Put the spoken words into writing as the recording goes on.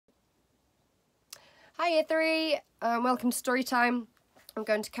Hi Year 3, welcome to story time. I'm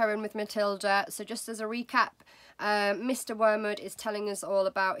going to carry on with Matilda. So just as a recap, Mr. Wormwood is telling us all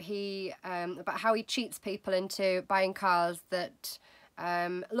about how he cheats people into buying cars that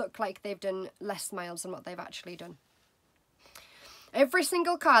look like they've done less miles than what they've actually done. Every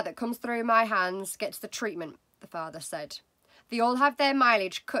single car that comes through my hands gets the treatment, the father said. They all have their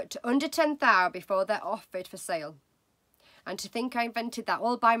mileage cut to under 10,000 before they're offered for sale. And to think I invented that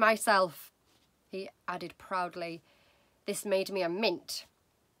all by myself, he added proudly. This made me a mint.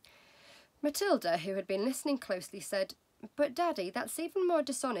 Matilda, who had been listening closely, said, "But Daddy, that's even more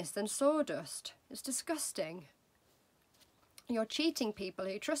dishonest than sawdust. It's disgusting. You're cheating people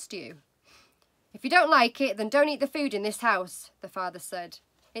who trust you." "If you don't like it, then don't eat the food in this house," the father said.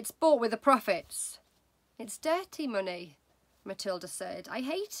 "It's bought with the profits." "It's dirty money," Matilda said. "I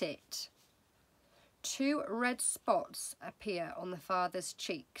hate it." 2 red spots appear on the father's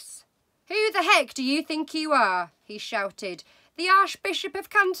cheeks. "Who the heck do you think you are?" he shouted. "The Archbishop of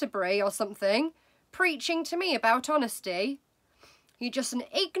Canterbury or something? Preaching to me about honesty? You're just an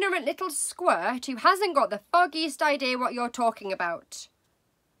ignorant little squirt who hasn't got the foggiest idea what you're talking about."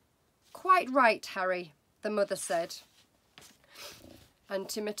 "Quite right, Harry," the mother said. And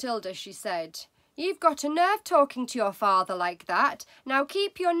to Matilda she said, "You've got a nerve talking to your father like that. Now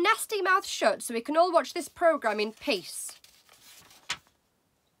keep your nasty mouth shut so we can all watch this programme in peace."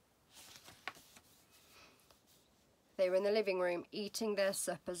 They were in the living room eating their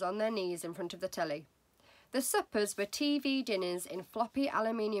suppers on their knees in front of the telly. The suppers were TV dinners in floppy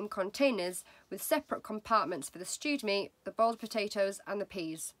aluminium containers with separate compartments for the stewed meat, the boiled potatoes and the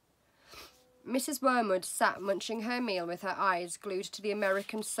peas. Mrs. Wormwood sat munching her meal with her eyes glued to the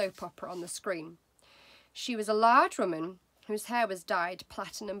American soap opera on the screen. She was a large woman whose hair was dyed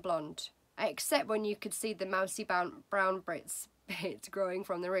platinum blonde, except when you could see the mousy brown bits growing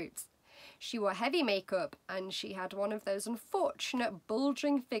from the roots. She wore heavy makeup and she had one of those unfortunate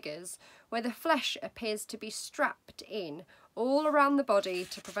bulging figures where the flesh appears to be strapped in all around the body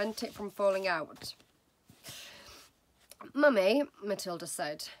to prevent it from falling out. "Mummy," Matilda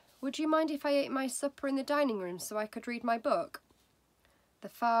said, "would you mind if I ate my supper in the dining room so I could read my book?" The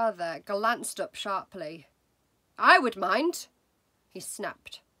father glanced up sharply. "I would mind," he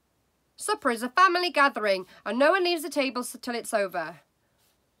snapped. "Supper is a family gathering and no one leaves the table till it's over."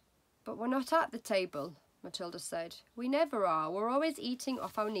 "But we're not at the table," Matilda said. "We never are. We're always eating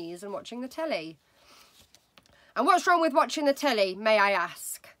off our knees and watching the telly." "And what's wrong with watching the telly, may I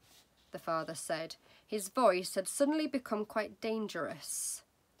ask?" the father said. His voice had suddenly become quite dangerous.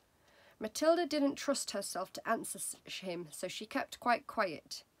 Matilda didn't trust herself to answer him, so she kept quite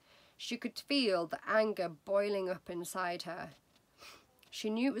quiet. She could feel the anger boiling up inside her. She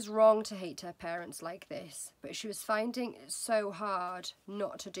knew it was wrong to hate her parents like this, but she was finding it so hard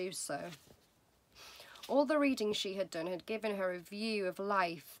not to do so. All the reading she had done had given her a view of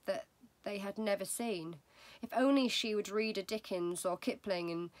life that they had never seen. If only she would read a Dickens or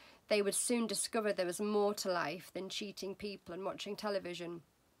Kipling, and they would soon discover there was more to life than cheating people and watching television.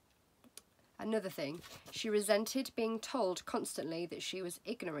 Another thing, she resented being told constantly that she was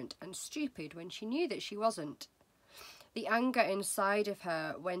ignorant and stupid when she knew that she wasn't. The anger inside of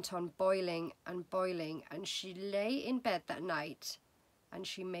her went on boiling and boiling, and she lay in bed that night and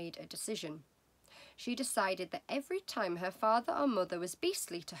she made a decision. She decided that every time her father or mother was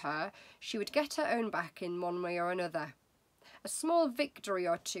beastly to her, she would get her own back in one way or another. A small victory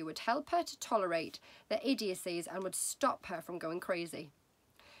or two would help her to tolerate their idiocies and would stop her from going crazy.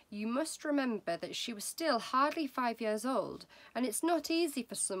 You must remember that she was still hardly 5 years old, and it's not easy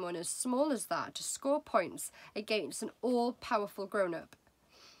for someone as small as that to score points against an all-powerful grown-up.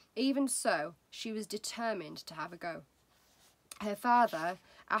 Even so, she was determined to have a go. Her father,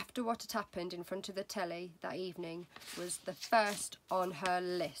 after what had happened in front of the telly that evening, was the first on her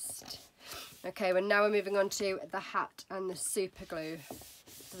list. Okay, well now we're moving on to the hat and the super glue.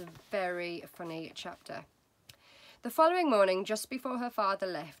 This is a very funny chapter. The following morning, just before her father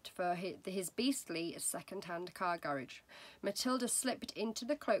left for his beastly second-hand car garage, Matilda slipped into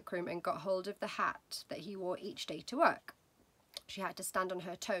the cloakroom and got hold of the hat that he wore each day to work. She had to stand on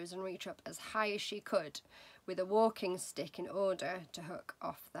her toes and reach up as high as she could with a walking stick in order to hook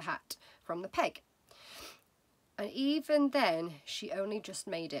off the hat from the peg. And even then, she only just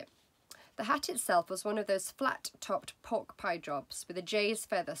made it. The hat itself was one of those flat-topped pork pie jobs with a jay's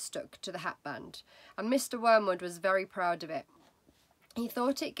feather stuck to the hat band, and Mr. Wormwood was very proud of it. He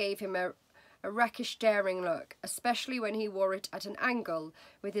thought it gave him a rakish, daring look, especially when he wore it at an angle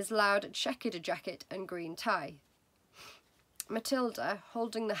with his loud checkered jacket and green tie. Matilda,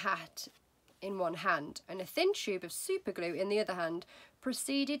 holding the hat in one hand and a thin tube of super glue in the other hand,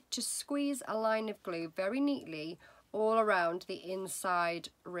 proceeded to squeeze a line of glue very neatly all around the inside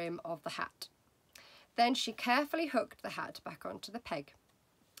rim of the hat. Then she carefully hooked the hat back onto the peg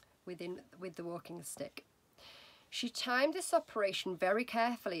with the walking stick. She timed this operation very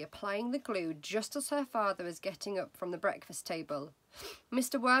carefully, applying the glue just as her father was getting up from the breakfast table.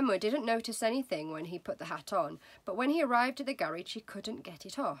 Mr. Wormwood didn't notice anything when he put the hat on, but when he arrived at the garage he couldn't get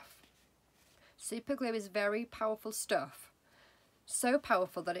it off. Superglue is very powerful stuff, so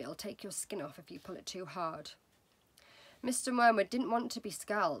powerful that it'll take your skin off if you pull it too hard. Mr. Wormwood didn't want to be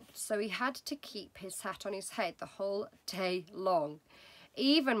scalped, so he had to keep his hat on his head the whole day long,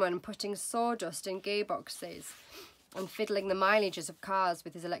 even when putting sawdust in gearboxes and fiddling the mileages of cars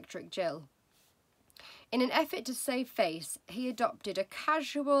with his electric drill. In an effort to save face, he adopted a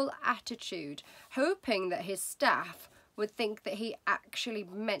casual attitude, hoping that his staff would think that he actually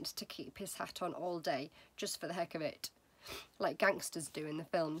meant to keep his hat on all day, just for the heck of it, like gangsters do in the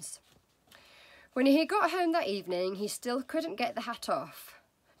films. When he got home that evening, he still couldn't get the hat off.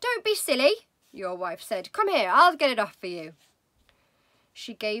 "Don't be silly," your wife said. "Come here, I'll get it off for you."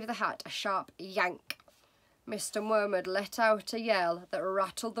 She gave the hat a sharp yank. Mr. Wormwood let out a yell that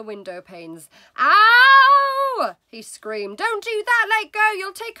rattled the window panes. "Ow!" he screamed. "Don't do that, let go,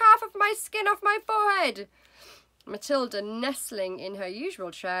 you'll take half of my skin off my forehead." Matilda, nestling in her usual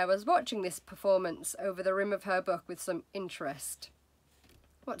chair, was watching this performance over the rim of her book with some interest.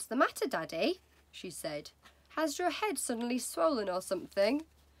 "What's the matter, Daddy?" she said. "Has your head suddenly swollen or something?"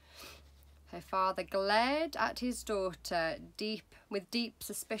 Her father glared at his daughter with deep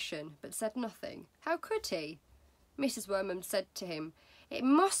suspicion, but said nothing. How could he? Mrs. Wormwood said to him, "It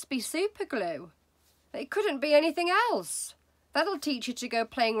must be superglue. It couldn't be anything else. That'll teach you to go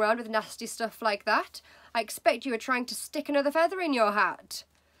playing around with nasty stuff like that. I expect you were trying to stick another feather in your hat."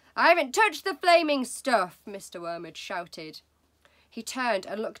 "I haven't touched the flaming stuff," Mr. Wormwood shouted. He turned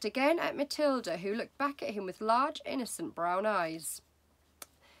and looked again at Matilda, who looked back at him with large, innocent brown eyes.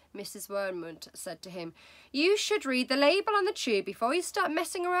 Mrs. Wormwood said to him, "You should read the label on the tube before you start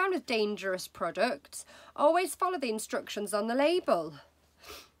messing around with dangerous products. Always follow the instructions on the label."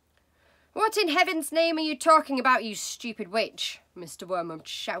 "What in heaven's name are you talking about, you stupid witch?" Mr. Wormwood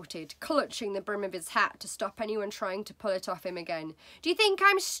shouted, clutching the brim of his hat to stop anyone trying to pull it off him again. "Do you think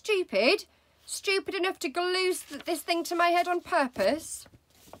I'm stupid? Stupid enough to glue this thing to my head on purpose?"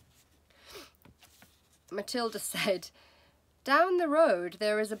 Matilda said, "Down the road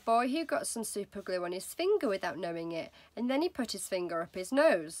there is a boy who got some superglue on his finger without knowing it, and then he put his finger up his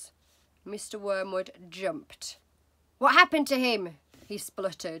nose." Mr. Wormwood jumped. "What happened to him?" he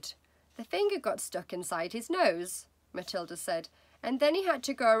spluttered. "The finger got stuck inside his nose," Matilda said, "and then he had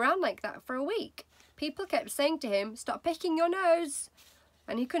to go around like that for a week. People kept saying to him, 'Stop picking your nose,'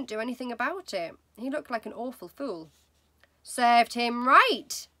 and he couldn't do anything about it. He looked like an awful fool." "Served him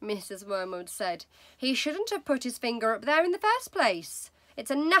right," Mrs. Wormwood said. "He shouldn't have put his finger up there in the first place.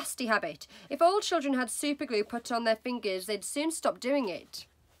 It's a nasty habit. If all children had superglue put on their fingers, they'd soon stop doing it."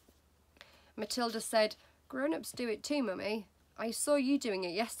 Matilda said, "Grown-ups do it too, Mummy. I saw you doing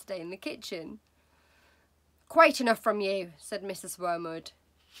it yesterday in the kitchen." "Quite enough from you," said Mrs. Wormwood,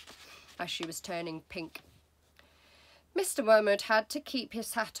 as she was turning pink. Mr. Wormwood had to keep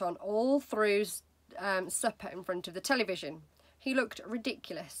his hat on all through supper in front of the television. He looked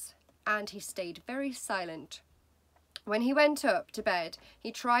ridiculous, and he stayed very silent. When he went up to bed,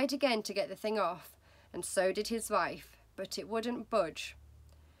 he tried again to get the thing off, and so did his wife, but it wouldn't budge.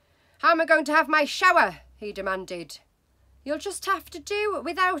 "How am I going to have my shower?" he demanded. "You'll just have to do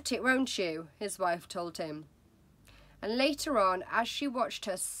without it, won't you?" his wife told him. And later on, as she watched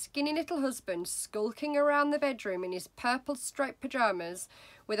her skinny little husband skulking around the bedroom in his purple striped pyjamas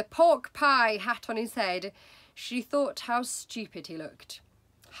with a pork pie hat on his head, she thought how stupid he looked.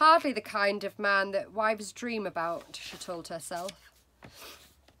 Hardly the kind of man that wives dream about, she told herself.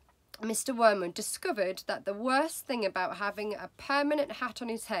 Mr. Wormwood discovered that the worst thing about having a permanent hat on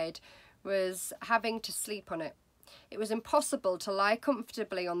his head was having to sleep on it. It was impossible to lie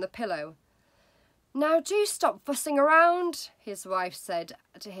comfortably on the pillow. "Now do stop fussing around," his wife said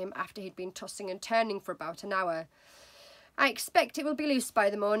to him after he'd been tossing and turning for about an hour. "I expect it will be loose by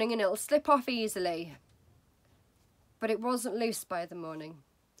the morning and it'll slip off easily." But it wasn't loose by the morning,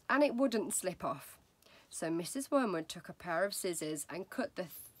 and it wouldn't slip off. So Mrs. Wormwood took a pair of scissors and cut the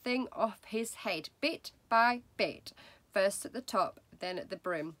thing off his head bit by bit, first at the top, then at the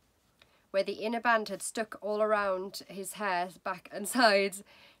brim. Where the inner band had stuck all around his hair, back and sides,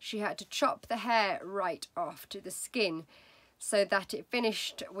 she had to chop the hair right off to the skin so that it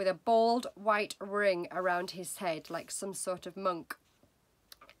finished with a bald white ring around his head like some sort of monk.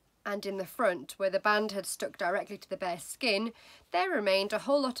 And in the front, where the band had stuck directly to the bear's skin, there remained a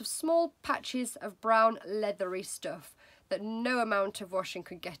whole lot of small patches of brown leathery stuff that no amount of washing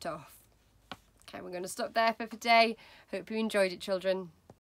could get off. Okay, we're going to stop there for today. Hope you enjoyed it, children.